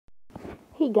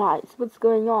Hey guys, what's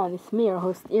going on? It's me, your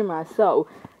host Irma. So,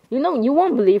 you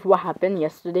won't believe what happened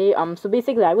yesterday. So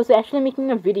basically, I was actually making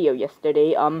a video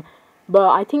yesterday. But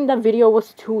I think that video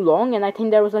was too long, and I think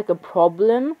there was like a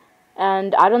problem.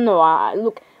 And I don't know. I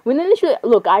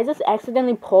just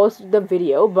accidentally paused the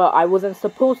video, but I wasn't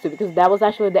supposed to because that was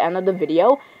actually the end of the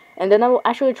video. And then I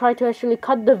actually tried to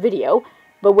cut the video,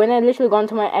 but when I literally got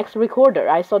to my X recorder,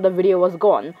 I saw the video was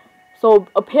gone. So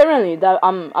apparently the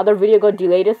other video got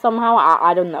deleted somehow.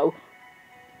 I don't know.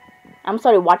 I'm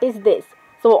sorry. What is this?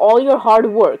 So all your hard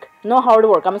work, no hard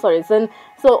work. I'm sorry.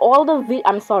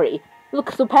 I'm sorry. Look,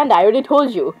 so Panda, I already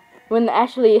told you when it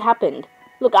actually happened.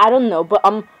 Look, I don't know, but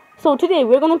So today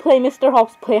we're gonna play Mr.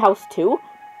 Hawk's Playhouse 2.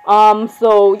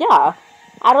 So yeah,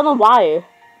 I don't know why.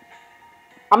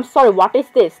 I'm sorry. What is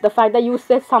this? The fact that you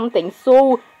said something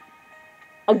so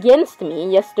against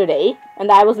me yesterday, and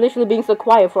I was literally being so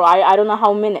quiet for I don't know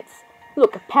how minutes.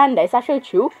 Look, Panda, it's actually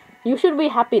true. You should be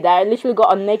happy that I literally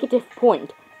got a negative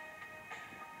point.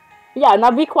 Yeah,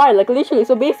 now be quiet, like literally.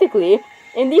 So basically,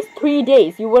 in these 3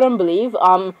 days, you wouldn't believe,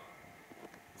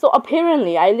 so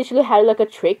apparently, I literally had like a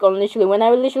trick on when I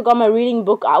literally got my reading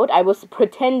book out, I was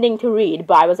pretending to read,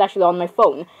 but I was actually on my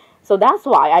phone. So that's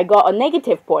why I got a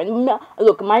negative point.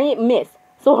 Look, my miss.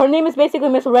 So her name is basically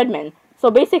Miss Redman. So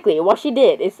basically, what she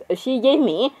did is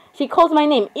she calls my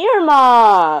name,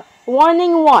 Irma!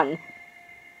 Warning 1.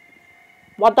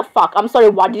 What the fuck? I'm sorry,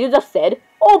 what did you just said?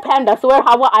 Oh, Panda, swear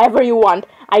however you want.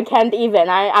 I can't even.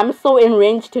 I'm so in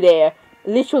range today.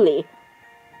 Literally.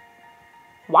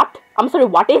 What? I'm sorry,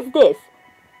 what is this?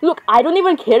 Look, I don't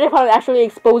even care if I'm actually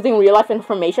exposing real-life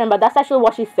information, but that's actually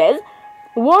what she says.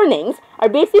 Warnings are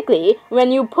basically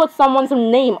when you put someone's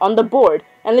name on the board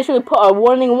and literally put a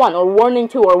warning 1 or warning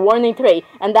 2 or warning 3,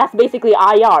 and that's basically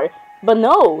IR. But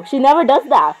no, she never does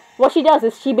that. What she does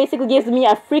is she basically gives me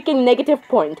a freaking negative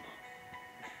point.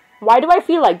 Why do I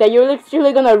feel like that you're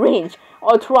literally gonna arrange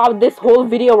throughout this whole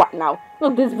video right now?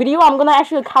 Look, this video I'm gonna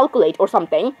actually calculate or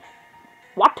something.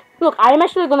 What? Look, I'm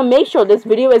actually gonna make sure this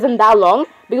video isn't that long,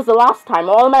 because the last time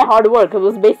all my hard work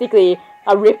was basically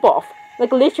a rip-off.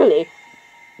 Like literally.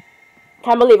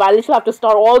 Can't believe I literally have to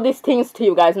start all these things to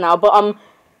you guys now, but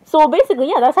so basically,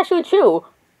 yeah, that's actually true.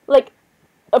 Like,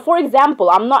 for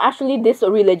example, I'm not actually this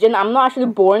religion, I'm not actually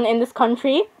born in this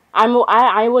country,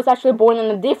 I was actually born in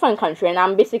a different country, and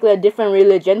I'm basically a different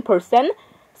religion person.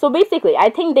 So basically, I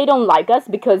think they don't like us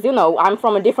because, I'm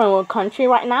from a different country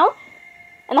right now,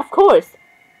 and of course,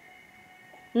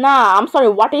 nah, I'm sorry,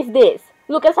 what is this?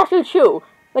 Look, it's actually true.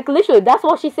 Like, literally, that's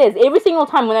what she says every single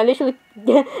time when I literally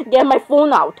get my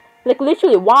phone out. Like,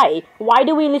 literally, why? Why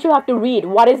do we literally have to read?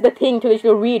 What is the thing to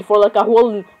literally read for, like, a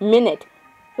whole minute?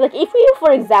 Like, if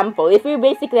we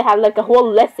basically have, like, a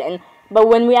whole lesson, but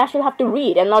when we actually have to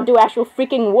read and not do actual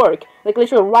freaking work, like,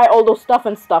 literally write all those stuff,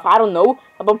 I don't know,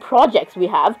 about projects we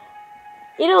have,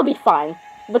 it'll be fine.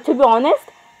 But to be honest,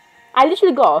 I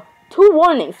literally got 2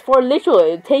 warnings for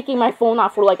literally taking my phone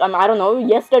out for, like, I don't know,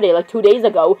 yesterday, like, 2 days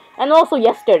ago, and also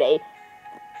yesterday.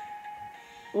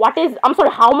 I'm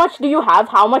sorry, how much do you have?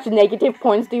 How much negative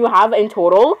points do you have in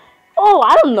total? Oh,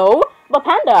 I don't know. But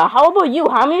Panda, how about you?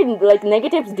 How many, like,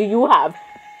 negatives do you have?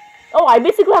 Oh, I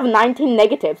basically have 19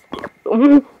 negatives.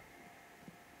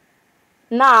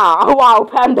 Nah, wow,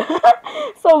 Panda.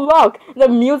 So look, the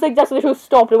music just literally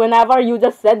stopped whenever you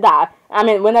just said that. I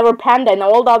mean, whenever Panda and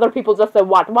all the other people just said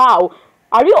what? Wow.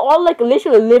 Are you all, like,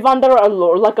 literally live under a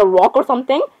rock or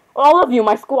something? All of you,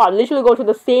 my squad, literally go to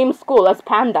the same school as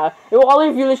Panda. All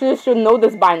of you literally should know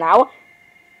this by now.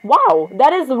 Wow,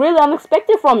 that is really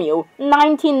unexpected from you.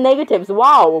 19 negatives,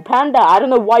 wow. Panda, I don't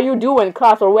know what you do in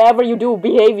class or wherever you do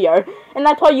behavior. And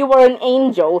I thought you were an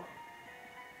angel.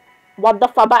 What the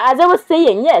fuck? But as I was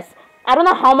saying, yes, I don't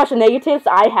know how much negatives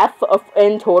I have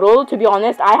in total, to be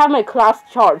honest. I have my class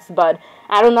charts, but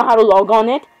I don't know how to log on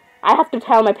it. I have to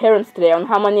tell my parents today on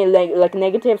how many like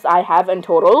negatives I have in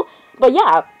total. But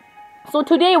yeah. So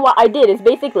today what I did is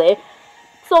basically,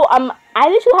 I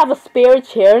literally have a spare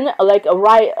chair, like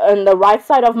on the right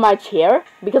side of my chair,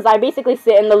 because I basically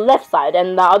sit in the left side,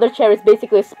 and the other chair is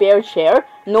basically a spare chair.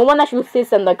 No one actually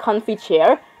sits in the comfy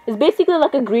chair. It's basically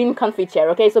like a green comfy chair,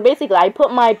 okay? So basically, I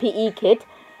put my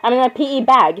my PE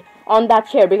bag on that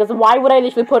chair, because why would I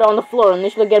literally put it on the floor and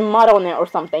literally get mud on it or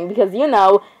something? Because,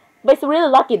 but it's really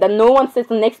lucky that no one sits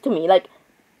next to me, like,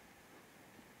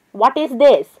 what is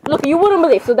this? Look, you wouldn't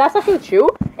believe. So that's actually true.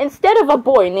 Instead of a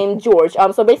boy named George,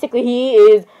 so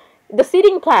basically the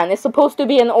seating plan is supposed to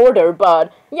be in order,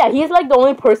 but yeah, he's like the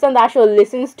only person that actually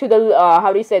listens to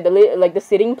the the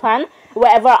seating plan,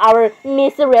 whatever our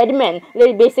Miss Redman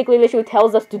basically literally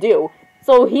tells us to do.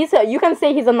 So you can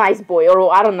say he's a nice boy,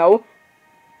 or I don't know.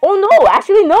 Oh no,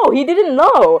 actually no, he didn't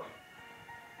know.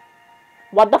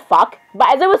 What the fuck?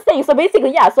 But as I was saying, so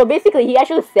basically, yeah, so basically he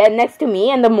actually sat next to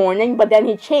me in the morning, but then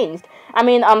he changed. I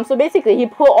mean, so basically he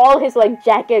put all his, like,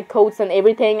 jacket, coats, and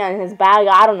everything, and his bag,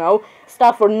 I don't know,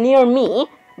 stuff for near me,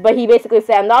 but he basically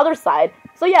sat on the other side.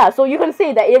 So yeah, so you can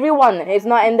see that everyone is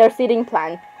not in their seating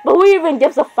plan. But who even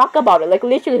gives a fuck about it? Like,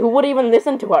 literally, who would even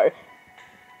listen to her?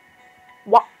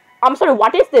 What? I'm sorry,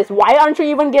 what is this? Why aren't you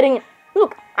even getting...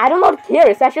 Look, I do not care,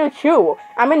 it's actually true.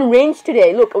 I'm in range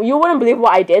today. Look, you wouldn't believe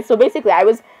what I did. So basically, I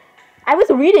was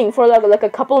reading for like a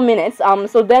couple minutes.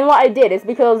 So then what I did is,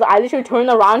 because I literally turned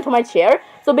around to my chair.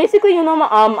 So basically, you know,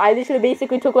 I literally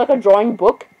basically took like a drawing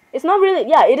book. It's not really,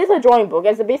 yeah, it is a drawing book.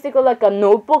 It's basically like a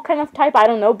notebook kind of type, I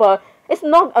don't know, but it's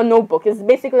not a notebook. It's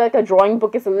basically like a drawing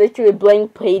book. It's literally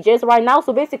blank pages right now.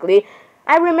 So basically,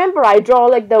 I remember I draw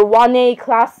like the 1A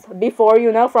class before,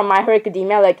 you know, from My Hero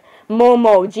Academia, like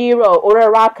Momo, Jiro,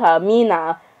 Uraraka,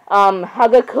 Mina,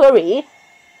 Hagakuri,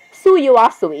 Tsuyu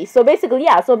Asui. So basically,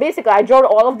 yeah, I drew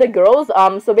all of the girls,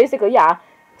 so basically, yeah.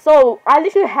 So I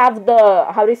literally have the,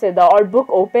 how do you say, the art book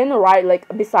open, right, like,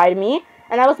 beside me,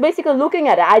 and I was basically looking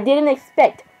at it. I didn't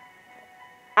expect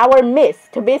our miss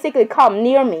to basically come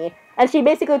near me, and she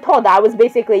basically thought that I was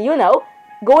basically, you know,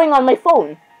 going on my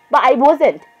phone, but I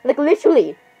wasn't, like,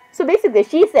 literally. So basically,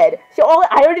 she said,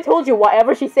 I already told you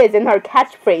whatever she says in her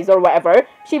catchphrase or whatever.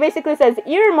 She basically says,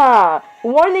 Irma,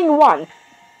 warning 1.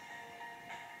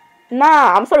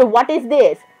 Nah, I'm sorry, what is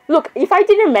this? Look, if I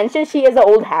didn't mention she is an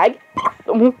old hag...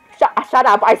 Shut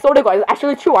up, I swear to God, it's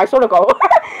actually true, I swear to God.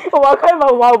 What kind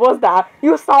of what was that?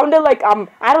 You sounded like,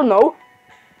 I don't know.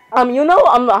 You know,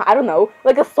 I don't know,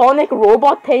 like a Sonic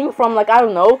robot thing from, like, I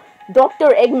don't know, Dr.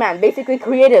 Eggman basically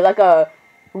created, like, a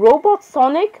robot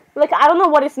Sonic? Like, I don't know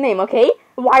what its name, okay?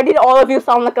 Why did all of you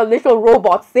sound like a literal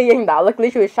robot saying that? Like,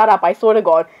 literally, shut up, I swear to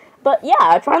God. But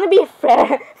yeah, trying to be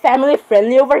family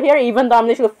friendly over here, even though I'm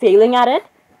literally failing at it.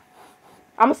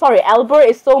 I'm sorry, Albert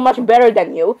is so much better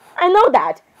than you. I know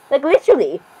that. Like,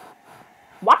 literally.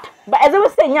 What? But as I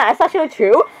was saying, yeah, it's actually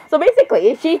true. So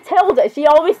basically, she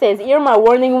always says, Irma,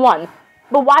 warning 1.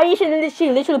 But why isn't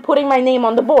she literally putting my name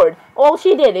on the board? All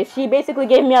she did is she basically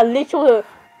gave me a literal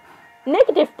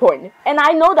negative point. And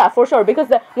I know that for sure,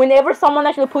 because whenever someone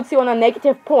actually puts you on a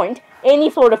negative point, any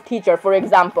sort of teacher, for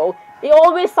example, it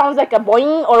always sounds like a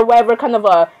boing or whatever kind of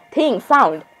a thing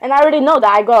sound. And I already know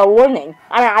that I got a warning.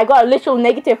 I mean, I got a literal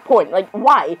negative point. Like,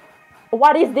 why?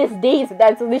 What is this days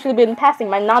that's literally been passing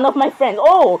by none of my friends?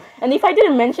 Oh, and if I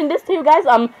didn't mention this to you guys,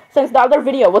 since the other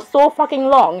video was so fucking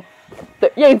long.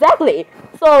 Yeah, exactly.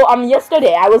 So,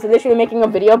 yesterday I was literally making a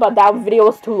video, but that video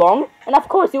was too long. And of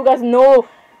course, you guys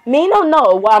may not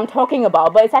know what I'm talking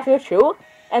about, but it's actually true.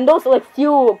 And those, like,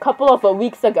 couple of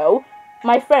weeks ago,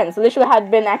 my friends literally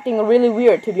had been acting really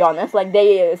weird, to be honest. Like,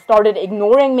 they started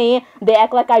ignoring me. They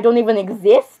act like I don't even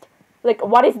exist. Like,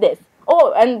 what is this?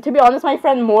 Oh, and to be honest, my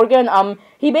friend Morgan,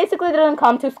 he basically didn't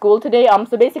come to school today.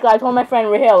 So basically, I told my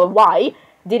friend Rahel why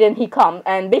didn't he come.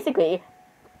 And basically,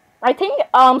 I think,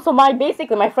 so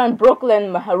my friend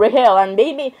Brooklyn, Rahel, and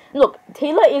baby, look,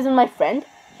 Taylor isn't my friend.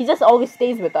 He just always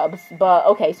stays with us. But,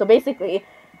 okay, so basically,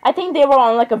 I think they were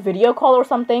on, like, a video call or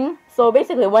something. So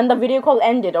basically, when the video call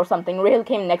ended or something, Rahel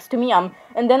came next to me, and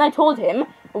then I told him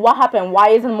what happened, why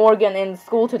isn't Morgan in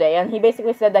school today, and he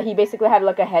basically said that he basically had,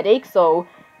 like, a headache. So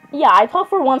yeah, I thought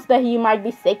for once that he might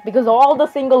be sick, because all the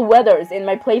single weathers in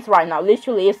my place right now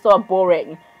literally is so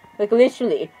boring. Like,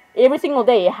 literally, every single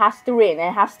day it has to rain,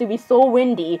 it has to be so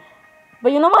windy.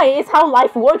 But you know what, it's how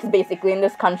life works basically in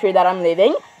this country that I'm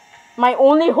living. My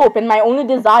only hope and my only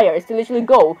desire is to literally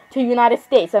go to United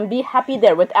States and be happy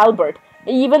there with Albert.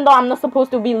 Even though I'm not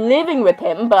supposed to be living with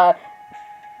him, but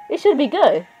it should be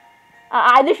good.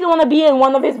 I literally want to be in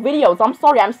one of his videos. I'm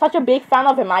sorry, I'm such a big fan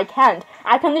of him, I can't.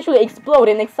 I can literally explode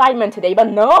in excitement today, but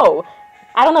no!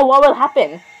 I don't know what will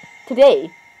happen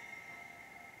today.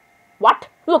 What?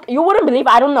 Look, you wouldn't believe,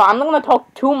 I don't know, I'm not gonna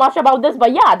talk too much about this,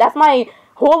 but yeah, that's my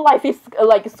whole life is,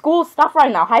 like, school stuff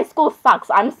right now. High school sucks,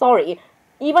 I'm sorry.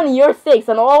 Even year 6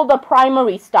 and all the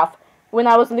primary stuff, when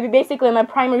I was basically in my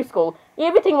primary school,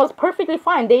 everything was perfectly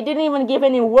fine. They didn't even give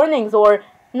any warnings or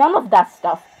none of that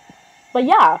stuff. But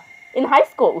yeah, in high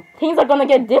school, things are gonna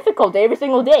get difficult every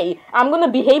single day. I'm gonna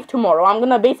behave tomorrow. I'm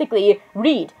gonna basically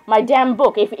read my damn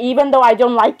book, even though I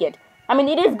don't like it. I mean,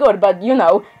 it is good, but you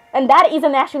know, and that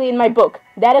isn't actually in my book.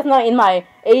 That is not in my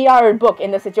AR book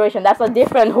in the situation. That's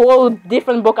a whole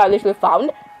different book I literally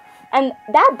found. And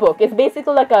that book is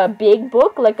basically like a big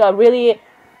book, like a really,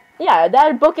 yeah,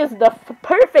 that book is the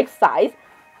perfect size.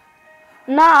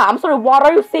 Nah, I'm sorry, what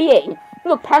are you saying?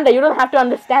 Look, Panda, you don't have to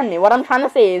understand me. What I'm trying to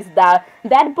say is that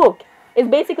that book is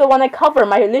basically when I cover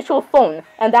my literal phone,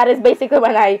 and that is basically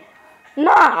when I,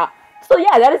 nah. So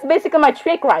yeah, that is basically my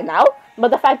trick right now. But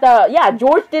the fact that, yeah,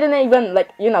 George didn't even,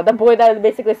 like, you know, the boy that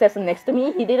basically sits next to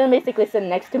me, he didn't basically sit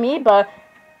next to me, but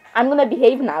I'm gonna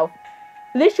behave now.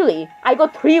 Literally, I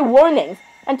got 3 warnings.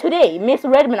 And today, Miss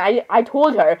Redmond, I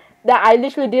told her that I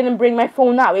literally didn't bring my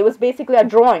phone out. It was basically a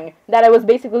drawing that I was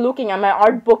basically looking at my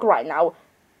art book right now.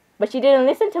 But she didn't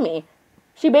listen to me.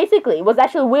 She basically was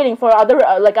actually waiting for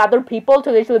other people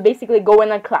to literally basically go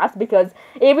in a class, because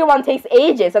everyone takes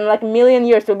ages and like a million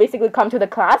years to basically come to the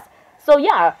class. So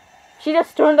yeah, she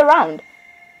just turned around.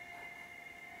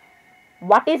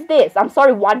 What is this? I'm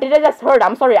sorry, what did I just heard?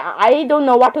 I'm sorry, I don't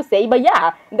know what to say, but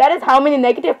yeah, that is how many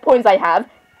negative points I have.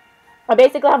 I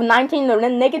basically have 19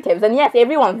 negatives, and yes,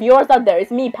 everyone, viewers out there,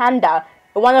 it's me, Panda,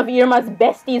 one of Irma's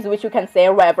besties, which you can say,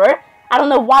 or whatever. I don't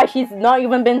know why she's not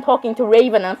even been talking to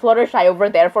Raven and Fluttershy over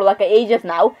there for like ages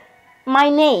now. My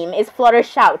name is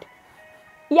Fluttershout.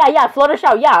 Yeah,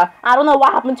 Fluttershout, yeah. I don't know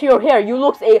what happened to your hair. You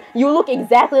look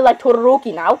exactly like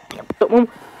Todoroki now.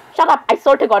 Shut up, I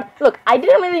swear to God. Look, I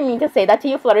didn't really mean to say that to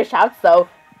you, Fluttershout, so...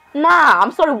 Nah,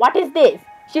 I'm sorry, what is this?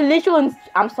 She literally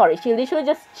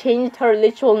just changed her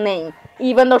literal name,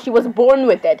 even though she was born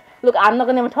with it. Look, I'm not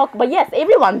gonna even talk, but yes,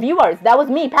 everyone, viewers, that was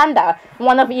me, Panda,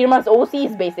 one of Irma's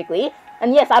OCs, basically.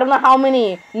 And yes, I don't know how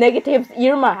many negatives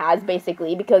Irma has,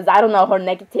 basically, because I don't know her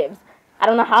negatives. I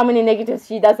don't know how many negatives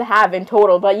she does have in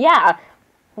total, but yeah.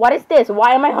 What is this?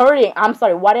 Why am I hurting? I'm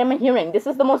sorry, what am I hearing? This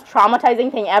is the most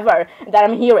traumatizing thing ever that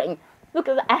I'm hearing. Look,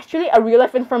 it's actually a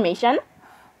real-life information.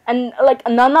 And, like,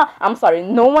 I'm sorry,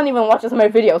 no one even watches my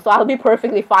video, so I'll be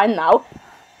perfectly fine now.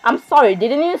 I'm sorry,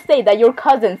 didn't you say that your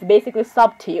cousins basically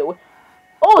subbed to you?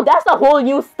 Oh, that's a whole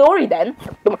new story then.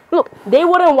 Look, they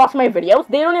wouldn't watch my videos.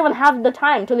 They don't even have the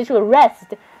time to literally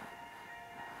rest.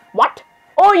 What?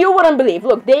 Oh, you wouldn't believe.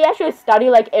 Look, they actually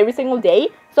study like every single day.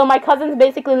 So my cousins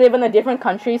basically live in a different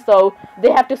country, so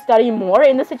they have to study more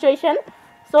in the situation.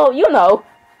 So, you know,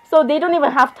 so they don't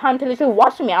even have time to literally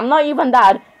watch me. I'm not even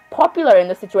that popular in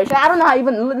the situation. I don't know how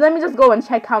even, let me just go and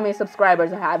check how many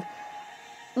subscribers I have.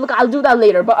 Look, I'll do that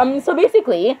later. But, so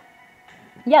basically,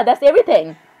 yeah, that's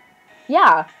everything.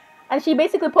 Yeah. And she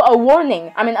basically put a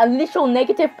warning, a literal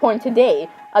negative point today,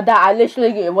 that I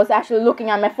literally was actually looking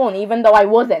at my phone, even though I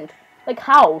wasn't. Like,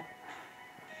 how?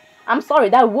 I'm sorry,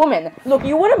 that woman. Look,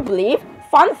 you wouldn't believe,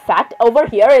 fun fact over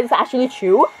here is actually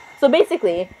true. So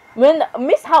basically, when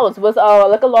Miss House was,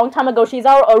 like a long time ago, she's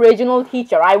our original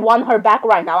teacher. I won her back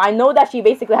right now. I know that she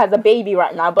basically has a baby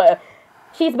right now, but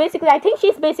she's basically, I think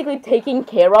she's basically taking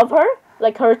care of her,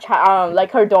 like her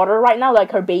like her daughter right now,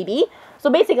 like her baby. So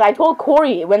basically, I told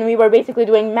Corey when we were basically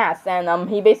doing maths, and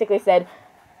he basically said,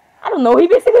 I don't know, he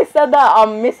basically said that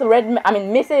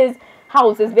Mrs.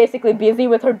 House is basically busy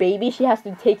with her baby. She has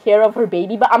to take care of her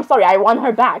baby. But I'm sorry, I won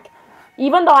her back.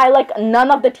 Even though I like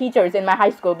none of the teachers in my high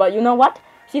school, but you know what?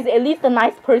 She's at least a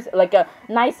nice person, like a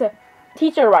nice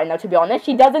teacher right now, to be honest.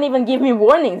 She doesn't even give me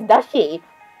warnings, does she?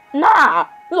 Nah,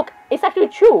 look, it's actually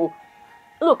true.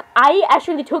 Look, I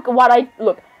actually took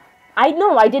I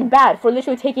know I did bad for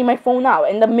literally taking my phone out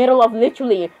in the middle of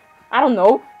literally, I don't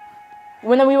know,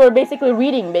 when we were basically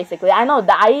reading, basically. I know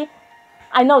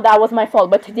that was my fault,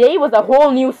 but today was a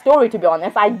whole new story, to be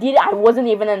honest. I wasn't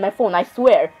even in my phone, I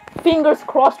swear. Fingers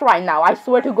crossed right now, I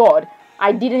swear to God.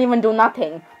 I didn't even do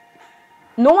nothing.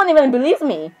 No one even believes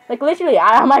me. Like, literally,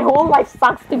 my whole life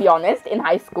sucks, to be honest, in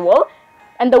high school.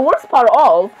 And the worst part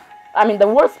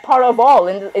of all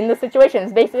in the situation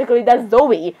is basically that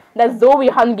Zoe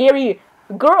Hungary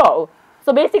girl.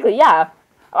 So basically, yeah.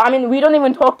 We don't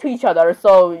even talk to each other,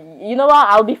 so, you know what,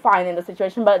 I'll be fine in the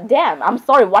situation, but damn, I'm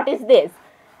sorry, what is this?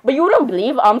 But you wouldn't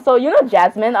believe, so, you know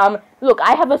Jasmine, look,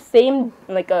 I have a same,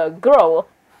 like, a girl,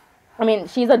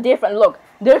 she's a different, look,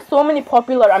 there's so many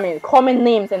popular, common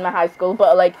names in my high school,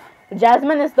 but, like,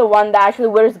 Jasmine is the one that actually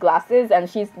wears glasses, and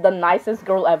she's the nicest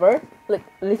girl ever, like,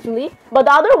 literally, but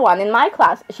the other one in my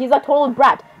class, she's a total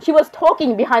brat, she was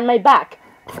talking behind my back.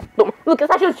 Look,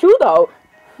 it's actually true, though.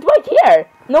 Do I care?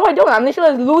 No, I don't. I'm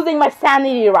literally losing my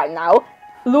sanity right now.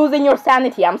 Losing your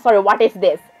sanity. I'm sorry, what is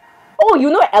this? Oh,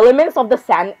 you know elements of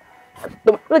the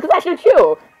Look, it's actually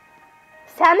true.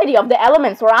 Sanity of the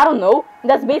elements, or I don't know.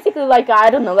 That's basically like, I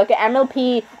don't know, like an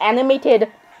MLP animated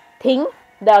thing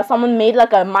that someone made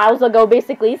like a miles ago,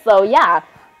 basically. So, yeah.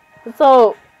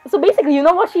 So basically, you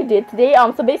know what she did today?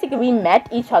 So basically, we met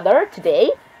each other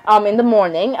today, in the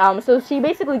morning. So she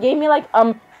basically gave me like,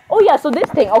 oh yeah, so this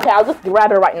thing, okay, I'll just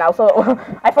grab it right now, so,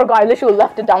 I forgot, I literally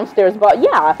left it downstairs, but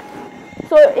yeah,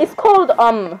 so it's called,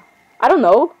 I don't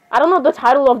know the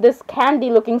title of this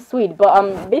candy-looking sweet,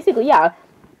 but, basically, yeah,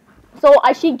 So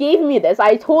she gave me this.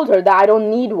 I told her that I don't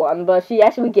need one, but she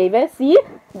actually gave it. See,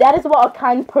 that is what a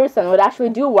kind person would actually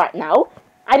do right now.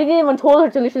 I didn't even told her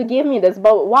to literally give me this,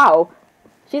 but wow,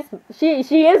 she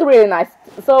is really nice.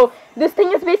 So this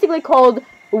thing is basically called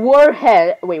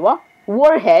Warheads,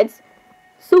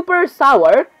 super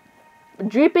sour,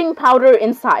 dripping powder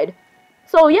inside.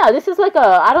 So yeah, this is like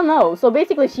a, I don't know. So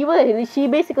basically, she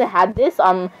basically had this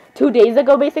 2 days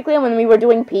ago, basically when we were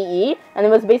doing PE, and it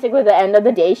was basically the end of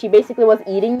the day. She basically was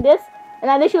eating this,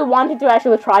 and I literally wanted to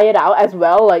actually try it out as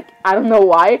well. Like, I don't know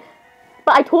why,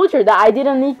 but I told her that I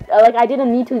didn't need I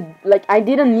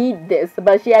didn't need this,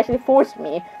 but she actually forced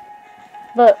me.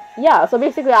 But yeah, so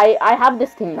basically I have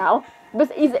this thing now. But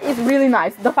it's really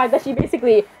nice. The fact that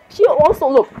she also,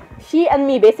 look, she and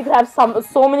me basically have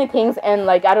so many things, and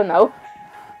like, I don't know,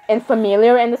 and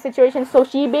familiar in the situation. So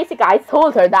I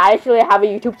told her that I actually have a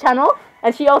YouTube channel,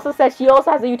 and she also said she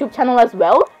also has a YouTube channel as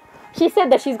well. She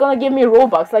said that she's gonna give me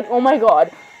Robux. Like, oh my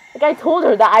god. Like, I told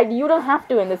her that you don't have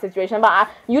to in this situation, but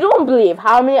you don't believe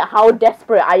how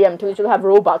desperate I am to literally have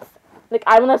Robux. Like,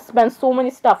 I wanna spend so many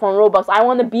stuff on Robux. I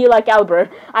wanna be like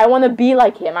Albert. I wanna be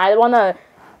like him. I wanna.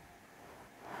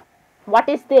 What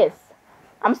is this?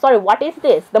 I'm sorry. What is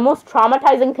this? The most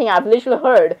traumatizing thing I've literally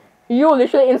heard. You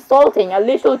literally insulting a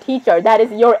little teacher that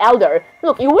is your elder.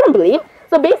 Look, you wouldn't believe.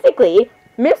 So basically,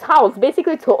 Miss House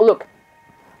basically told, look,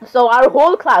 so our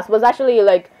whole class was actually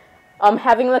like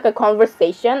having like a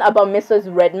conversation about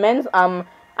Mrs. Redmond's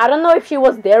I don't know if she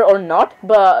was there or not,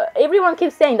 but everyone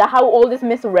keeps saying that how old is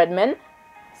Miss Redmond.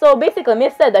 So basically,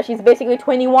 Miss said that she's basically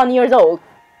 21 years old.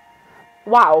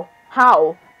 Wow,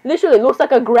 how? Literally looks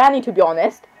like a granny, to be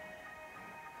honest.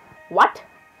 What?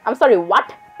 I'm sorry,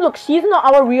 what? Look, she's not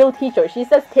our real teacher. She's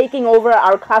just taking over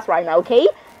our class right now, okay?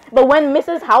 But when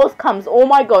Mrs. House comes, oh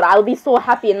my god, I'll be so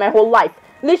happy in my whole life.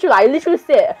 Literally, I literally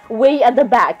sit way at the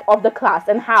back of the class,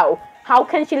 and how? How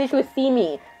can she literally see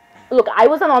me? Look, I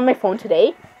wasn't on my phone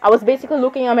today. I was basically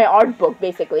looking at my art book,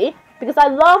 basically, because I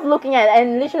love looking at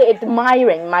and literally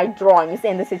admiring my drawings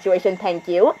in the situation, thank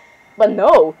you. But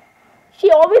no. She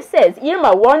always says,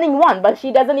 Irma, warning 1, but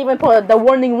she doesn't even put the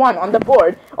warning 1 on the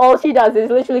board. All she does is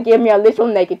literally give me a little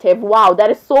negative. Wow, that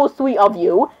is so sweet of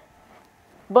you.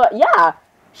 But yeah,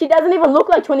 she doesn't even look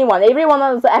like 21. Everyone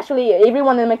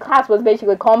in my class was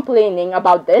basically complaining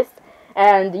about this.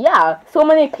 And yeah, so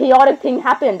many chaotic things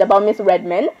happened about Miss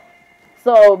Redmond.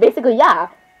 So basically, yeah.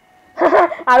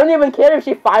 I don't even care if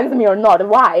she finds me or not.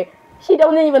 Why? She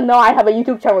don't even know I have a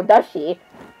YouTube channel, does she?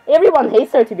 Everyone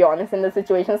hates her, to be honest, in the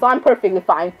situation, so I'm perfectly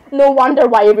fine. No wonder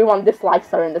why everyone dislikes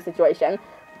her in the situation.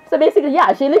 So basically,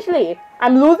 yeah,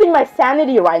 I'm losing my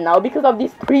sanity right now because of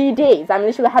these 3 days. I'm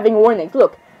literally having warnings.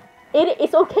 Look,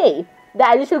 it's okay that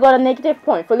I literally got a negative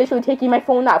point for literally taking my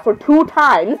phone out for 2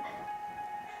 times.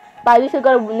 But I literally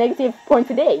got a negative point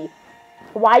today.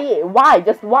 Why?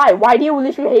 Just why? Why do you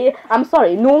literally hate? I'm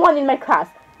sorry, no one in my class.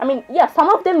 I mean, yeah, some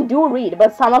of them do read,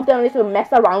 but some of them literally mess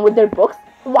around with their books.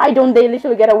 Why don't they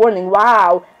literally get a warning?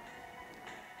 Wow.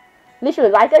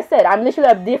 Literally, like I said, I'm literally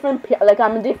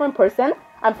I'm a different person.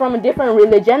 I'm from a different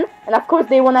religion. And of course,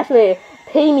 they won't actually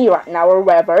pay me right now or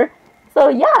whatever. So,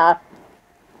 yeah.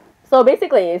 So,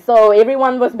 basically,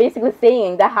 everyone was basically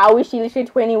saying that how is she literally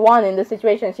 21 in this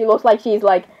situation? She looks like she's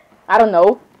like, I don't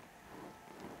know.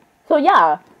 So,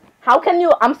 yeah. How can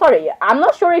you, I'm sorry, I'm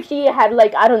not sure if she had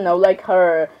like, I don't know, like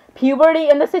her puberty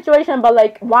in the situation, but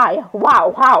like, why?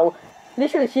 Wow, how?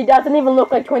 Literally, she doesn't even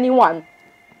look like 21.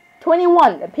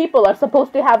 21 people are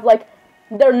supposed to have, like,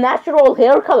 their natural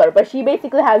hair color, but she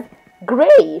basically has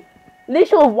gray,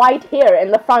 literal white hair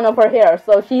in the front of her hair,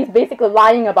 so she's basically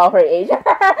lying about her age.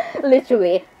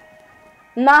 Literally.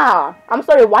 Nah, I'm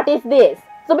sorry, what is this?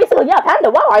 So basically, yeah,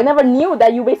 Panda, wow, I never knew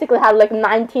that you basically have, like,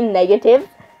 19 negatives.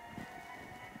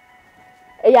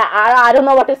 Yeah, I don't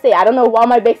know what to say. I don't know what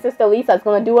my big sister Lisa is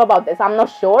gonna do about this. I'm not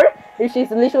sure if she's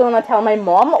literally gonna tell my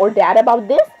mom or dad about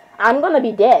this. I'm gonna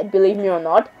be dead, believe me or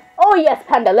not. Oh yes,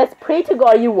 Panda, let's pray to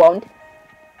God you won't.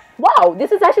 Wow,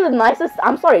 this is actually the nicest.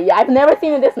 I'm sorry, I've never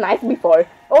seen it this nice before.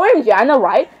 OMG, I know,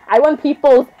 right? I want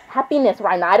people's happiness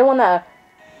right now. I don't wanna.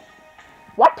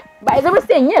 What? But as I was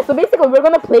saying, yeah, so basically we're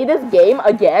gonna play this game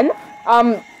again.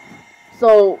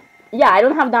 So yeah, I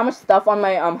don't have that much stuff on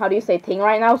my how do you say thing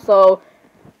right now, so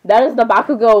that is the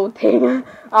Bakugo thing.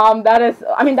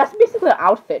 That's basically an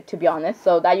outfit, to be honest,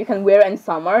 so that you can wear in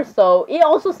summer. So it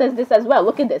also says this as well.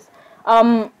 Look at this.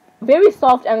 Very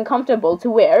soft and comfortable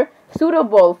to wear,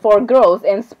 suitable for girls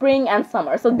in spring and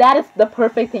summer. So that is the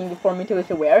perfect thing for me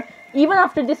to wear. Even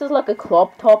after this is like a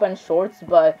crop top and shorts,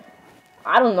 but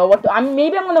I don't know what to,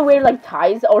 maybe I'm gonna wear like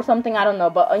ties or something, I don't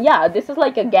know. But yeah, this is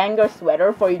like a ganger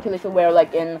sweater for you to wear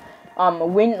like in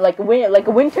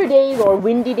winter days or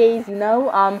windy days, you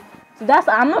know. So that's,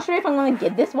 I'm not sure if I'm gonna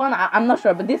get this one. I'm not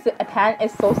sure, but this pant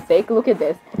is so sick. Look at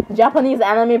this, Japanese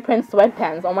anime print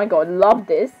sweatpants. Oh my god, love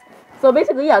this. So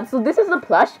basically, yeah. So this is the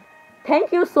plush.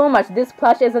 Thank you so much. This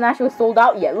plush isn't actually sold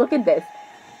out yet. Look at this.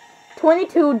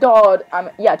 $22.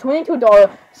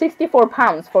 $22, 64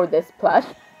 pounds for this plush.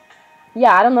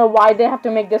 Yeah, I don't know why they have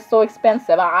to make this so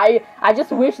expensive. I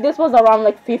just wish this was around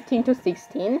like 15 to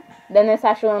 16. Then it's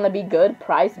actually gonna be good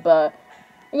price, but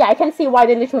yeah, I can see why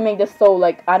they literally make this so,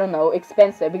 like, I don't know,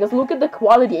 expensive. Because look at the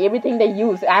quality, everything they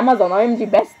use. Amazon, OMG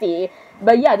bestie.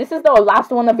 But yeah, this is the last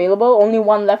one available. Only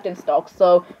one left in stock.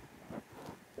 So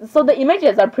the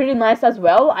images are pretty nice as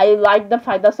well. I like the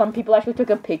fact that some people actually took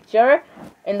a picture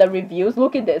in the reviews.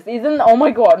 Look at this. Oh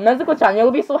my god, Nezuko-chan,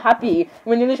 you'll be so happy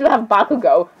when you literally have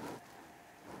Bakugo.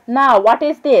 Now, what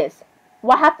is this?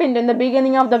 What happened in the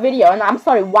beginning of the video? And I'm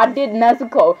sorry, what did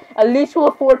Nezuko, a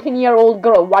literal 14-year-old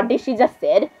girl, what did she just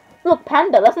said? Look,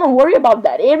 Panda, let's not worry about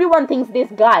that. Everyone thinks this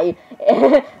guy.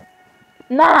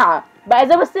 Nah. But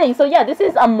as I was saying, so yeah, this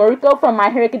is Murko from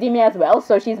My Hero Academia as well.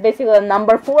 So she's basically a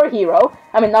number 4 hero.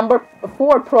 Number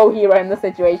 4 pro hero in the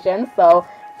situation. So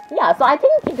yeah, so I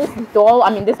think this doll,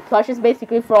 this plush is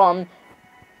basically from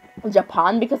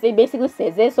Japan because it basically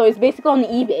says it. So it's basically on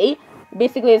eBay.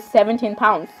 Basically it's 17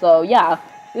 pounds. So yeah,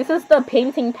 this is the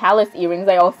Painting Palace earrings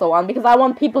I also want because I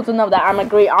want people to know that I'm a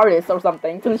great artist or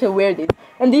something to literally wear these.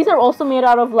 And these are also made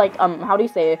out of like, how do you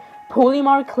say it?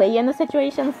 Polymer clay in the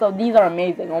situation, so these are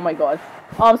amazing. Oh my god.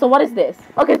 So what is this?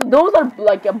 Okay, so those are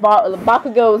like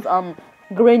Bakugo's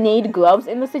grenade gloves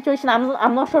in the situation.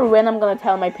 I'm not sure when I'm gonna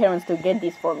tell my parents to get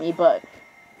these for me, but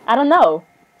I don't know.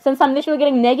 Since I'm literally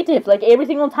getting negative like every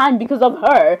single time because of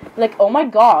her, like, oh my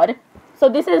god. So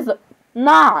this is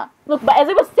look, but as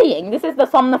I was saying, this is the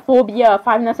Somnophobia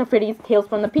Five Nights at Freddy's Tales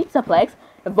from the Pizzaplex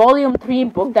Volume 3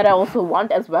 book that I also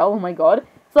want as well. Oh my god.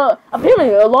 So, apparently,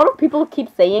 a lot of people keep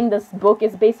saying this book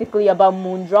is basically about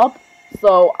Moondrop.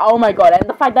 So, oh my god, and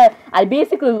the fact that I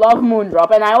basically love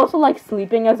Moondrop, and I also like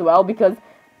sleeping as well, because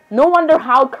no wonder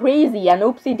how crazy and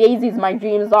oopsie daisies my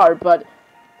dreams are, but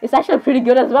it's actually pretty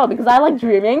good as well, because I like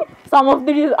dreaming. Some of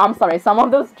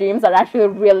those dreams are actually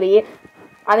really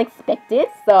unexpected,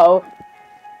 so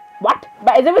what?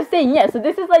 But as I was saying, yeah, so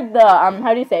this is like the,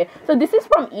 how do you say, so this is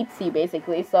from Etsy,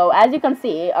 basically. So, as you can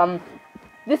see,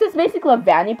 this is basically a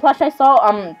Vanny plush I saw.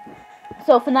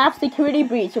 So FNAF Security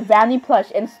Breach Vanny plush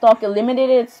in stock,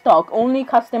 limited stock, only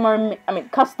custom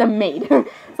made.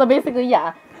 So basically,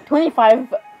 yeah, 25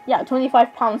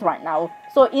 pounds right now.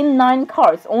 So in 9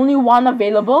 carts, only one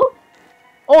available.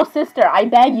 Oh sister, I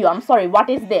beg you, I'm sorry, what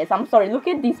is this? I'm sorry, look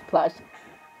at this plush.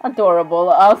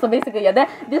 Adorable. So basically, yeah,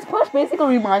 this plush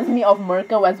basically reminds me of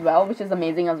Murko as well, which is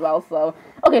amazing as well. So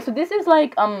okay, so this is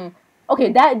like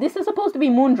okay, this is supposed to be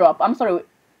Moondrop. I'm sorry.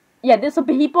 Yeah,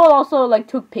 people also like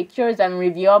took pictures and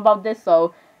review about this,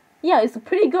 so yeah, it's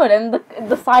pretty good, and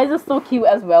the size is so cute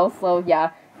as well. So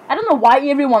yeah, I don't know why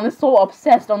everyone is so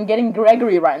obsessed on getting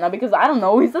Gregory right now, because I don't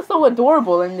know, he's just so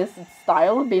adorable in this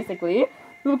style. Basically,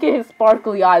 look at his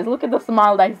sparkly eyes, look at the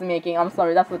smile that he's making. I'm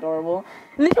sorry, that's adorable.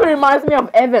 It literally reminds me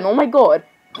of Evan. Oh my god.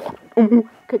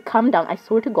 Calm down, I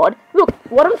swear to god. Look,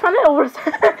 what I'm trying to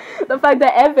overstate the fact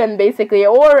that Evan basically,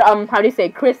 or how do you say,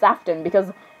 Chris Afton,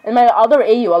 because in my other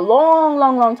AU, a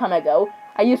long time ago,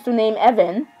 I used to name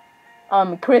Evan,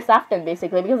 Chris Afton,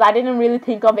 basically, because I didn't really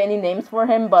think of any names for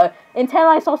him, but until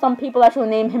I saw some people actually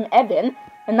name him Evan,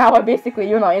 and now I basically,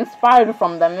 you know, inspired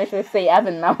from them, I should say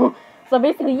Evan now. So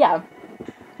basically, yeah.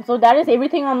 So that is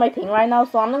everything on my thing right now,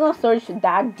 so I'm not gonna search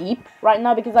that deep right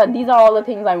now, because these are all the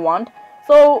things I want.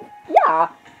 So, yeah.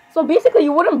 So basically,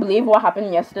 you wouldn't believe what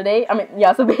happened yesterday.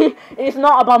 So it's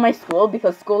not about my school,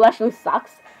 because school actually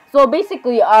sucks. So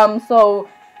basically, in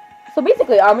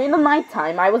the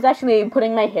nighttime, I was actually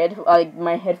putting my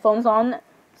headphones on.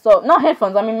 So, not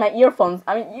headphones, my earphones.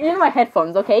 My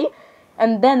headphones, okay?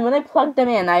 And then when I plugged them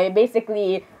in, I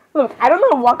basically, look, I don't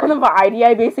know what kind of an idea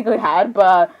I basically had,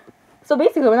 but, so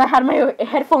basically, when I had my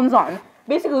headphones on,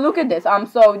 basically, look at this.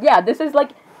 So, yeah, this is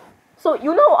like, so,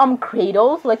 you know,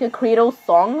 Cradles, like a Cradles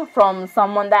song from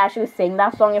someone that actually sang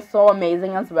that song is so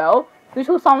amazing as well. Which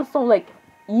will sound so, like,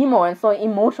 emo and so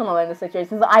emotional in the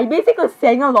situation. So I basically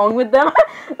sang along with them,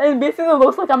 and it basically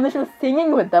looks like I'm literally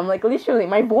singing with them, like literally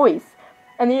my voice,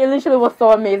 and it literally was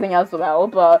so amazing as well.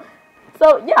 But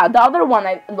so yeah, the other one,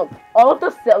 all of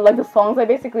the songs I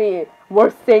basically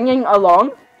were singing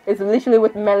along is literally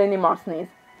with Melanie Marsnes.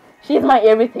 She's my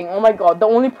everything. Oh my god, the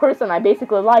only person I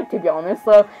basically like, to be honest.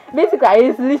 So basically, I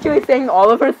was literally sang all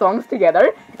of her songs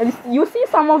together, and you see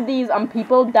some of these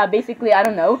people that basically, I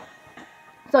don't know,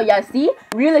 So yeah, see,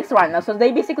 Relix right now. So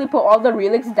they basically put all the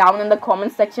Relix down in the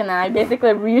comment section, and I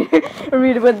basically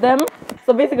read with them.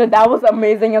 So basically that was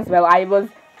amazing as well. I was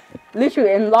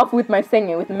literally in love with my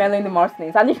singing, with Melanie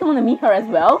Martinez. I literally want to meet her as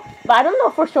well, but I don't know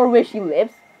for sure where she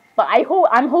lives. But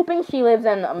I'm hoping she lives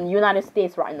in United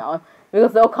States right now,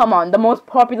 because oh come on, the most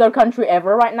popular country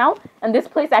ever right now, and this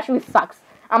place actually sucks.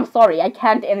 I'm sorry, I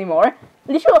can't anymore.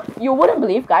 Literally, you wouldn't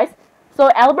believe, guys. So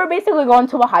Albert basically gone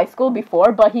to a high school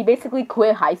before, but he basically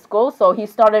quit high school, so he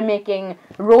started making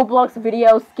Roblox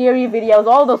videos, scary videos,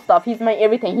 all those stuff. He's my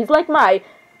everything. He's like my,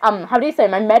 how do you say,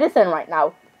 my medicine right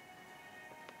now.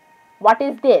 What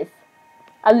is this?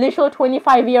 A literal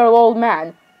 25-year-old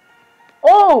man.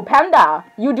 Oh, Panda,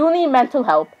 you do need mental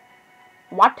help.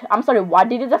 What? I'm sorry, what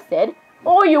did you just said?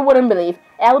 Oh, you wouldn't believe.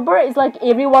 Albert is like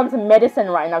everyone's medicine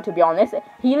right now, to be honest.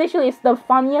 He literally is the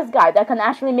funniest guy that can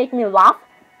actually make me laugh.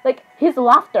 Like, his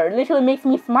laughter literally makes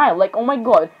me smile. Like, oh my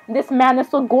god, this man is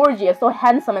so gorgeous, so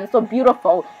handsome, and so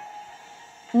beautiful.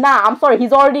 Nah, I'm sorry,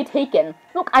 he's already taken.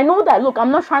 Look, I know that. Look, I'm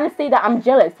not trying to say that I'm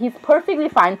jealous. He's perfectly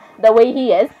fine the way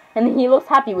he is, and he looks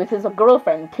happy with his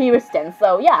girlfriend, Kirsten.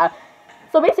 So, yeah.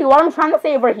 So, basically, what I'm trying to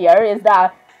say over here is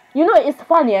that, you know, it's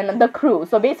funny and the crew.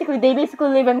 So, basically, they basically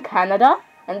live in Canada,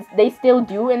 and they still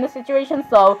do in the situation.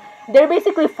 So, they're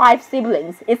basically 5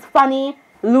 siblings. It's Funny,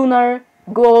 Lunar,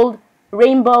 Gold,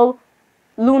 Rainbow,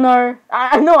 Lunar,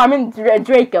 no, I mean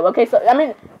Draco, okay, so, I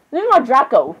mean, not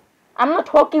Draco. I'm not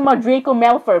talking about Draco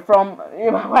Malfoy from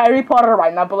Harry Potter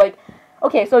right now, but, like,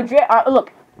 okay, so,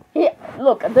 look,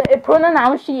 the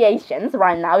pronunciations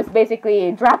right now is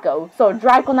basically Draco, so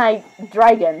Draconite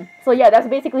Dragon, so, yeah, that's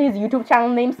basically his YouTube channel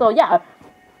name, so, yeah,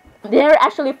 they're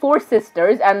actually 4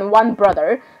 sisters and 1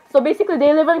 brother, so, basically,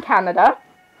 they live in Canada.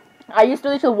 I used to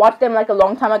literally watch them like a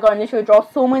long time ago and literally draw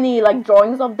so many like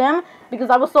drawings of them because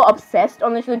I was so obsessed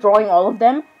on literally drawing all of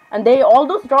them, and all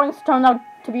those drawings turned out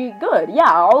to be good.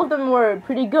 Yeah, all of them were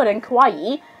pretty good and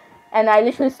kawaii, and I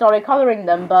literally started coloring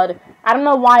them, but I don't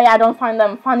know why I don't find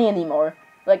them funny anymore.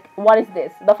 Like, what is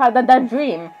this? The fact that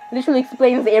dream literally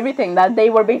explains everything, that they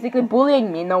were basically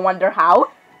bullying me, no wonder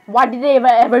how. What did they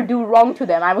ever do wrong to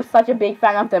them? I was such a big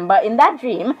fan of them, but in that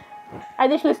dream, I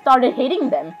literally started hating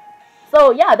them.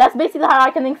 So, yeah, that's basically how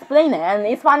I can explain it. And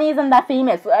It's Funny isn't that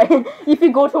famous if you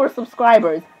go to her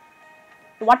subscribers.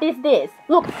 What is this?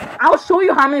 Look, I'll show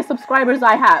you how many subscribers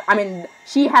I have. I mean,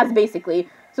 she has basically.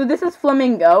 So this is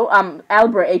Flamingo,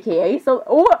 Albert aka. So,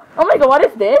 oh my god, what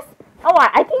is this? Oh,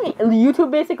 I think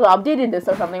YouTube basically updated this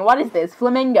or something. What is this?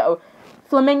 Flamingo.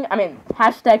 I mean,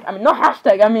 hashtag, I mean, not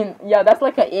hashtag, I mean, yeah, that's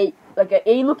like a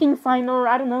A-looking sign, or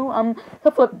I don't know,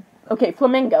 okay,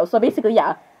 Flamingo. So basically,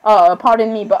 yeah.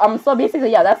 Pardon me, but so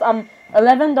basically, yeah, that's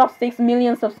 11.6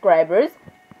 million subscribers.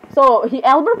 So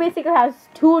Albert basically has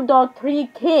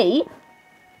 2.3k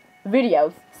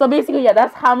videos. So basically, yeah,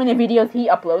 that's how many videos he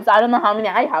uploads. I don't know how many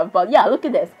I have, but yeah, look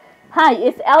at this. Hi,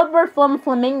 it's Albert from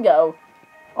Flamingo.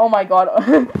 Oh my god.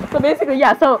 So basically,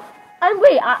 yeah. So I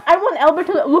want Albert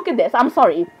to look at this. I'm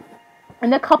sorry.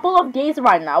 In a couple of days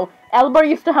right now, Albert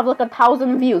used to have like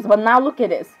 1,000 views, but now look at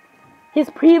this. His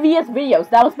previous videos,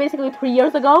 that was basically 3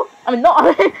 years ago. I mean, no,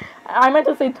 I meant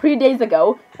to say 3 days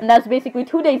ago, and that's basically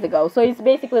 2 days ago. So it's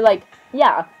basically like,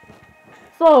 yeah.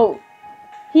 So,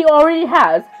 he already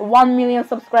has 1 million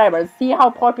subscribers. See how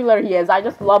popular he is. I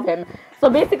just love him. So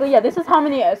basically, yeah, this is how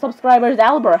many subscribers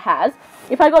Albert has.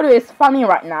 If I go to It's Funny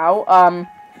right now,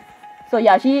 so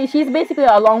yeah, she's basically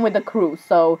along with the crew.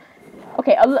 So,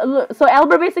 okay, so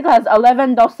Albert basically has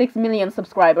 11.6 million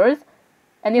subscribers,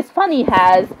 and It's Funny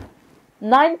has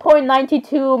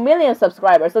 9.92 million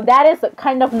subscribers. So that is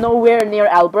kind of nowhere near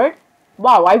Albert.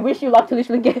 Wow, I wish you luck to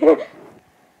literally get it.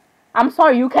 I'm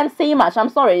sorry, you can't say much. I'm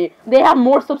sorry. They have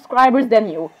more subscribers than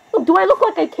you. Look, do I look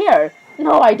like I care?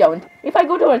 No, I don't. If I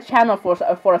go to a channel for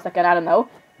a second, I don't know.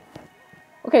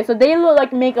 Okay, so they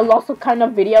like make lots of kind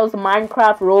of videos,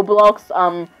 Minecraft, Roblox,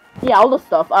 yeah, all the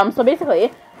stuff. So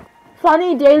basically,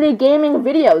 funny daily gaming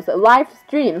videos, live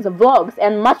streams, vlogs,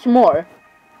 and much more.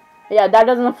 Yeah, that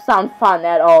doesn't sound fun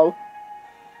at all.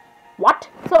 What?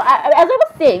 So, as I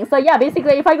was saying, so yeah,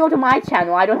 basically, if I go to my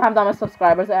channel, I don't have that much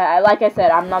subscribers. Like I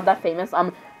said, I'm not that famous.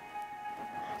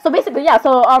 So basically, yeah,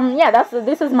 so, yeah,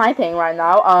 this is my thing right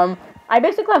now. I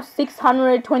basically have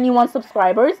 621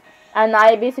 subscribers, and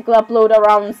I basically upload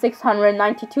around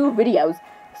 692 videos.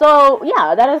 So,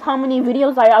 yeah, that is how many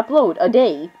videos I upload a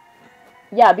day.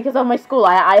 Yeah, because of my school,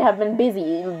 I have been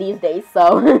busy these days,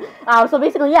 so, so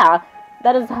basically, yeah.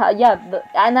 That is,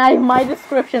 my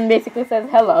description basically says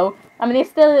hello. I mean, it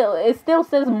still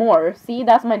says more. See,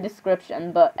 that's my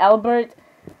description. But Albert,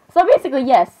 so basically,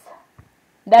 yes,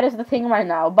 that is the thing right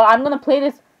now. But I'm gonna play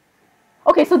this.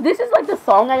 Okay, so this is like the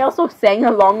song I also sang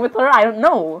along with her. I don't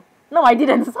know. No, I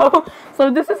didn't.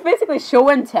 So this is basically Show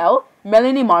and Tell,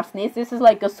 Melanie Marsnes. This is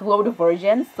like a slowed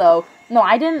version. So no,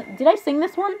 I didn't. Did I sing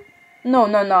this one? No,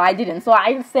 I didn't. So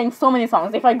I sang so many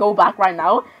songs. If I go back right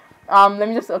now, let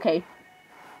me just okay.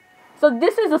 So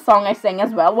this is a song I sang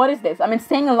as well. What is this? I mean,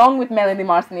 sang along with Melanie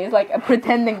Marsnes, like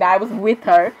pretending that I was with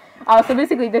her. So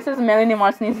basically, this is Melanie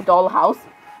Marsnes' Dollhouse,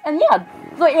 and yeah,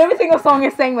 so every single song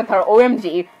is sang with her.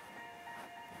 OMG.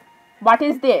 What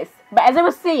is this? But as I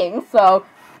was saying, so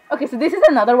okay, so this is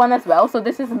another one as well. So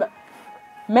this is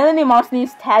Melanie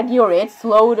Marsnes' Tag Your It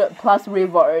slowed plus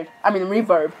reverb.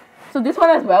 Reverb. So this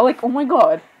one as well. Like, oh my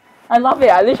god, I love it.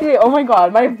 I literally, oh my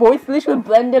god, my voice literally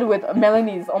blended with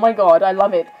Melanie's. Oh my god, I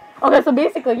love it. Okay, so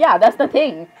basically, yeah, that's the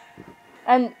thing.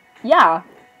 And yeah.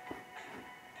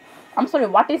 I'm sorry,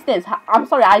 what is this? I'm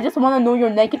sorry, I just want to know your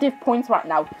negative points right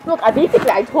now. Look,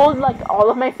 I told like all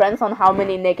of my friends on how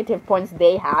many negative points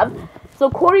they have. So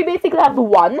Corey basically has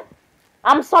 1.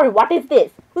 I'm sorry, what is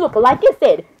this? Look, like I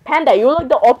said, Panda, you're like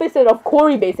the opposite of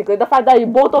Corey basically. The fact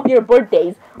that both of your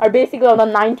birthdays are basically on the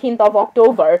 19th of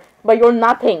October, but you're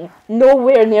nothing,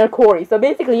 nowhere near Corey. So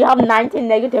basically you have 19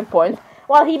 negative points,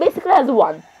 while he basically has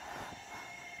 1.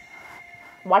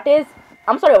 What is...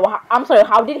 I'm sorry,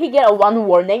 how did he get a 1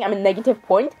 warning? Negative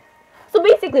point? So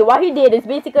basically, what he did is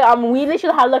basically, we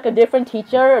literally had like a different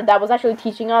teacher that was actually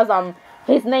teaching us,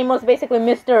 his name was basically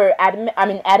Mr.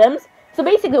 Adams. So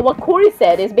basically, what Corey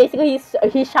said is basically,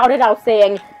 he shouted out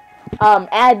saying,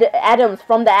 Adams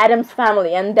from the Adams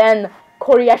family, and then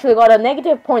Corey actually got a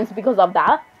negative points because of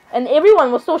that. And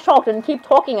everyone was so shocked and keep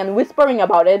talking and whispering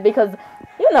about it because,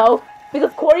 you know,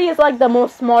 because Corey is like the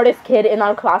most smartest kid in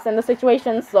our class in the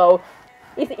situation, so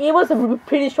it was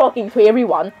pretty shocking to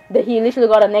everyone that he literally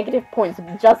got a negative points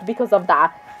just because of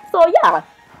that. So yeah,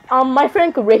 my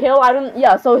friend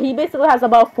Rahil, so he basically has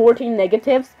about 14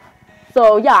 negatives.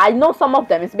 So yeah, I know some of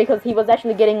them. It's because he was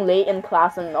actually getting late in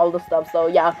class and all the stuff. So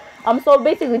yeah, so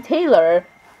basically Taylor,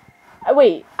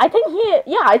 I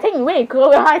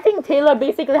think Taylor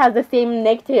basically has the same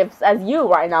negatives as you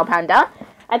right now, Panda.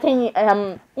 I think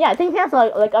he has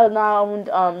like around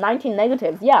 19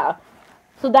 negatives. Yeah.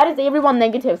 So that is everyone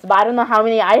negatives, but I don't know how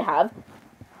many I have.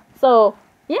 So,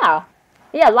 yeah,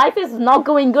 life is not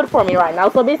going good for me right now.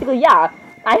 So basically, yeah,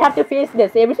 I have to face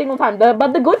this every single time.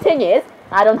 But the good thing is,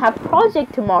 I don't have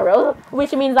project tomorrow,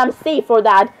 which means I'm safe from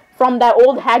that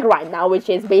old hag right now, which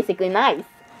is basically nice.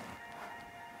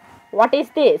 What is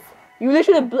this? You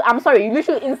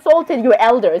literally insulted your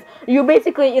elders. You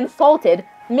basically insulted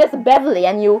Miss Beverly,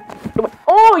 and you...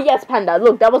 Oh, yes, Panda,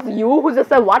 look, that was you who just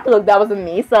said what? Look, that wasn't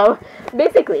me. So,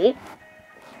 basically,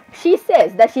 she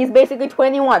says that she's basically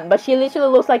 21, but she literally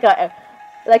looks like a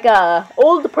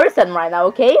old person right now,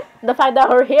 okay? The fact that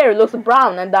her hair looks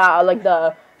brown and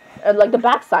the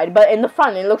backside, but in the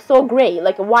front it looks so gray,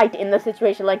 like white in the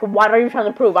situation. Like, what are you trying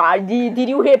to prove? Did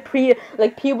you hit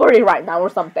puberty right now or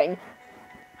something?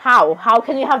 How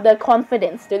can you have the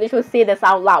confidence to literally say this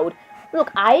out loud? Look,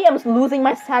 I am losing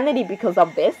my sanity because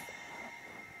of this.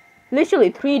 Literally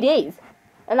 3 days.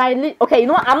 And okay, you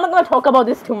know what? I'm not going to talk about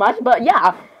this too much, but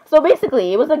yeah. So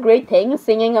basically, it was a great thing,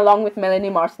 singing along with Melanie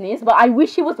Marsnes, but I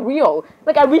wish she was real.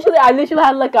 Like, I literally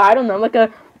had like a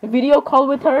video call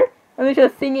with her, and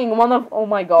literally singing one of, oh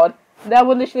my god. That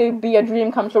would literally be a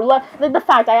dream come true. Like the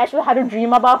fact I actually had a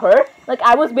dream about her. Like,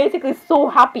 I was basically so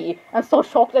happy and so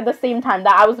shocked at the same time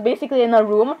that I was basically in a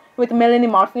room with Melanie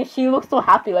Marsnes. She looked so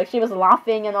happy. Like, she was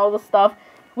laughing and all the stuff.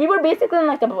 We were basically in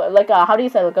like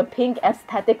a pink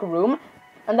aesthetic room.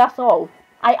 And that's all.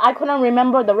 I couldn't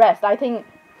remember the rest. I think...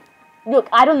 Look,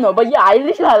 I don't know. But yeah, I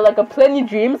literally had like a plenty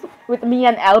dreams with me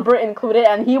and Albert included.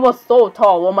 And he was so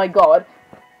tall. Oh my god.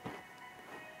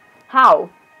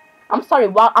 How? I'm sorry,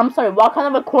 what kind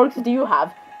of a quirks do you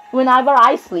have? Whenever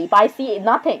I sleep, I see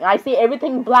nothing. I see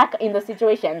everything black in the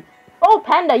situation. Oh,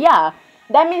 Panda, yeah.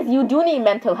 That means you do need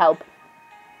mental help.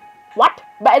 What?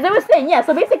 But as I was saying, yeah,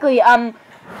 so basically,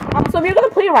 so we're gonna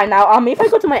play right now. If I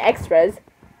go to my extras,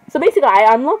 so basically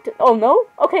I unlocked, oh no?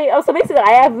 Okay, so basically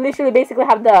I have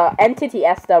the entity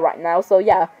Esther right now, so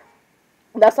yeah.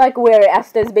 That's like where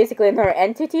Esther is basically in her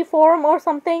entity form or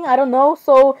something, I don't know,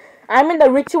 so... I'm in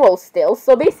the ritual still,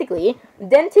 so basically,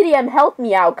 Dentidium helped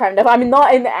me out, kind of.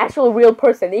 Not an actual real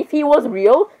person. If he was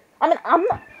real, I'm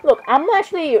not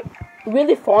actually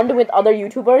really fond with other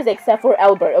YouTubers except for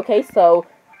Albert, okay? So,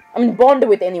 bond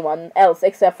with anyone else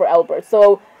except for Albert.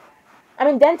 So,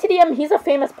 Dentidium, he's a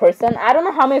famous person. I don't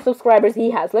know how many subscribers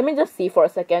he has. Let me just see for a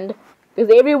second. Because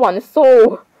everyone is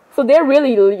so they're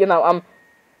really,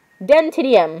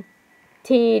 Dentidium.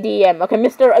 TDM. Okay,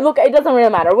 Mr. Look, it doesn't really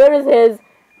matter. Where is his...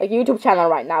 YouTube channel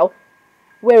right now.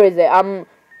 Where is it?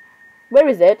 Where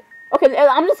is it? Okay,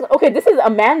 okay, this is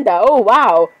Amanda. Oh,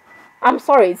 wow. I'm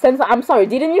sorry,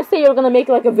 didn't you say you're gonna make,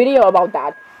 like, a video about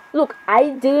that? Look,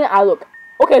 look.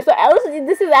 Okay, so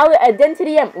this is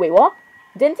Dentitium, wait, what?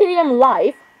 Dentitium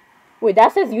Life? Wait,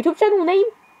 that says YouTube channel name?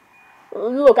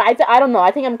 Look, I don't know,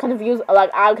 I think I'm confused,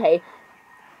 like, okay.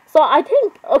 So, I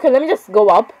think, okay, let me just go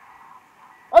up.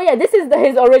 Oh, yeah, this is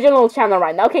his original channel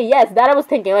right now. Okay, yes, that I was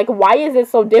thinking, like, why is it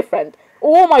so different?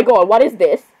 Oh my god, what is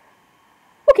this?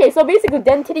 Okay, so basically,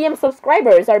 Dentitium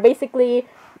subscribers are basically,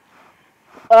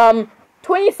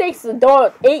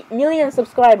 26.8 million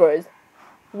subscribers.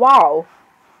 Wow.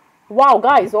 Wow,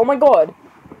 guys, oh my god.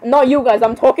 Not you guys,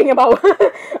 I'm talking about...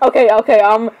 okay,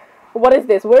 what is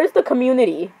this? Where is the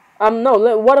community?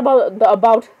 No, what about the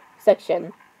about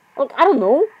section? Look, I don't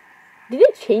know. Did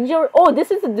it change your... Oh,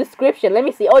 this is the description. Let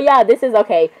me see. Oh, yeah, this is...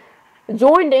 Okay.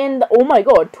 Joined in... Oh, my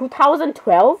God.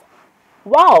 2012?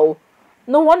 Wow.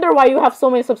 No wonder why you have so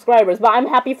many subscribers. But I'm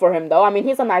happy for him, though. I mean,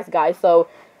 he's a nice guy. So,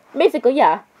 basically,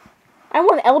 yeah. I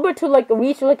want Albert to, like,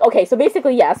 reach, like... Okay, so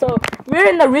basically, yeah. So, we're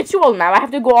in the ritual now. I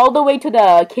have to go all the way to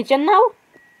the kitchen now?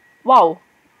 Wow.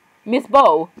 Miss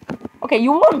Bo. Okay,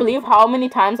 you won't believe how many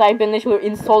times I've been literally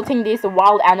insulting these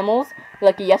wild animals.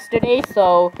 Like, yesterday.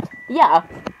 So, yeah.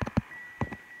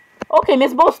 Okay,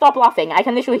 Miss Bo, stop laughing. I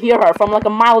can literally hear her from like a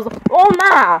miles. Oh,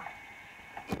 nah!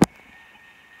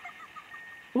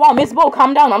 Wow, Miss Bo,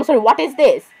 calm down. I'm sorry, what is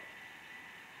this?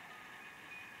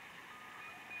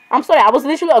 I'm sorry, I was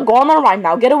literally a goner right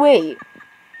now. Get away.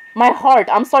 My heart,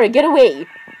 I'm sorry, get away.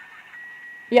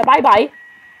 Yeah, bye-bye.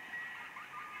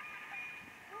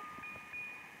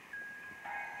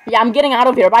 Yeah, I'm getting out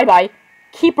of here. Bye-bye.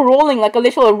 Keep rolling like a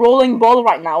literal rolling ball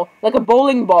right now. Like a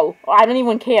bowling ball. I don't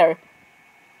even care.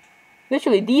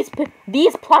 Literally, these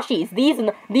plushies, these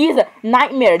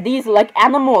nightmare, these, like,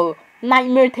 animal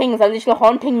nightmare things are literally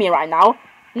haunting me right now.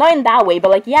 Not in that way, but,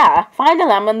 like, yeah.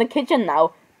 Finally, I'm in the kitchen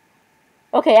now.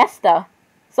 Okay, Esther.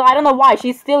 So, I don't know why.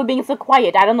 She's still being so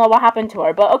quiet. I don't know what happened to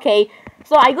her, but okay.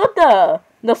 So, I got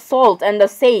the salt and the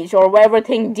sage, or whatever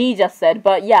thing D just said,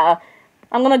 but yeah.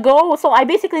 I'm gonna go. So, I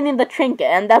basically need the trinket,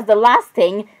 and that's the last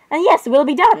thing. And yes, we'll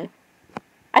be done.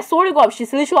 I swear to God,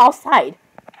 she's literally outside.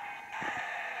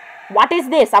 What is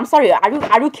this? I'm sorry,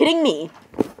 are you kidding me?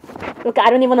 Look, I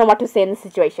don't even know what to say in this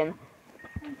situation.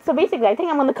 So basically, I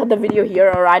think I'm gonna cut the video here,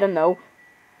 or I don't know.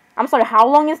 I'm sorry, how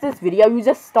long is this video? You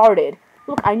just started.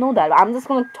 Look, I know that. I'm just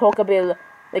gonna talk a bit,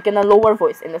 like, in a lower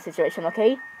voice in the situation,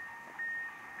 okay?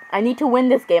 I need to win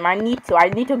this game. I need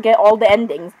to get all the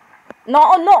endings.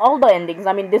 No, not all the endings.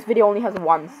 I mean, this video only has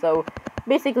one, so...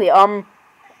 Basically, let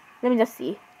me just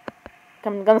see.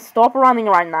 I'm gonna stop running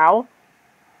right now.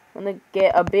 I'm gonna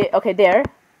get a bit... Okay, there.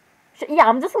 Yeah,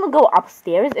 I'm just gonna go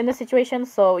upstairs in the situation.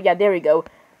 So, yeah, there we go.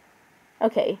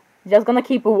 Okay. Just gonna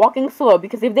keep walking slow,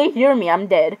 because if they hear me, I'm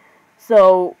dead.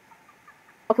 So...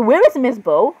 Okay, where is Miss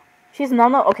Bo? She's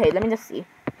not... Okay, let me just see.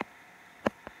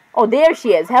 Oh, there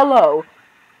she is. Hello.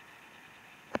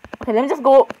 Okay, let me just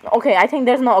go... Okay, I think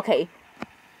there's no... Okay.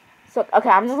 So, okay,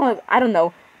 I'm just gonna... I don't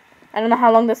know. I don't know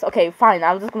how long this... Okay, fine.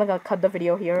 I'm just gonna cut the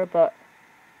video here, but...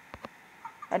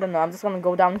 I don't know, I'm just gonna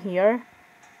go down here.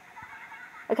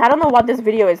 Okay, I don't know what this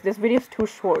video is. This video is too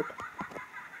short.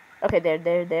 Okay,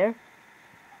 there.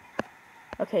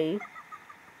 Okay.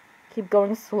 Keep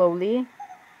going slowly.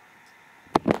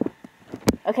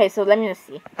 Okay, so let me just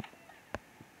see.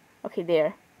 Okay,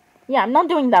 there. Yeah, I'm not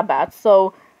doing that bad,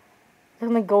 so... I'm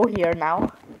gonna go here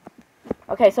now.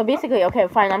 Okay, so basically, okay,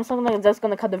 fine. I'm just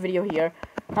gonna cut the video here.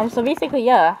 So basically,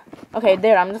 yeah. Okay,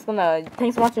 there, I'm just gonna...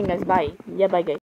 Thanks for watching, guys. Bye. Yeah, bye, guys.